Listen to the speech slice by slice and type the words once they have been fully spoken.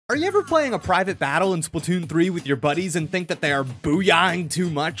Are you ever playing a private battle in Splatoon 3 with your buddies and think that they are booyahing too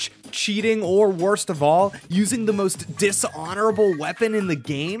much, cheating, or worst of all, using the most dishonorable weapon in the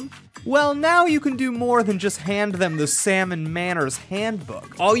game? Well, now you can do more than just hand them the Salmon Manners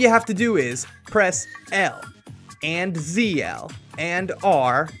handbook. All you have to do is press L, and ZL, and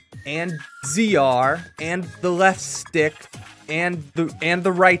R, and ZR, and the left stick, and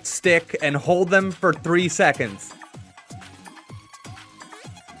the right stick, and hold them for 3 seconds.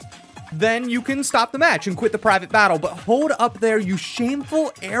 Then you can stop the match and quit the private battle, but hold up there, you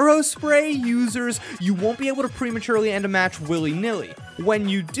shameful Aerospray users. You won't be able to prematurely end a match willy-nilly. When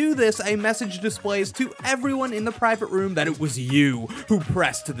you do this, a message displays to everyone in the private room that it was you who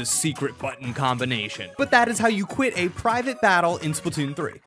pressed the secret button combination. But that is how you quit a private battle in Splatoon 3.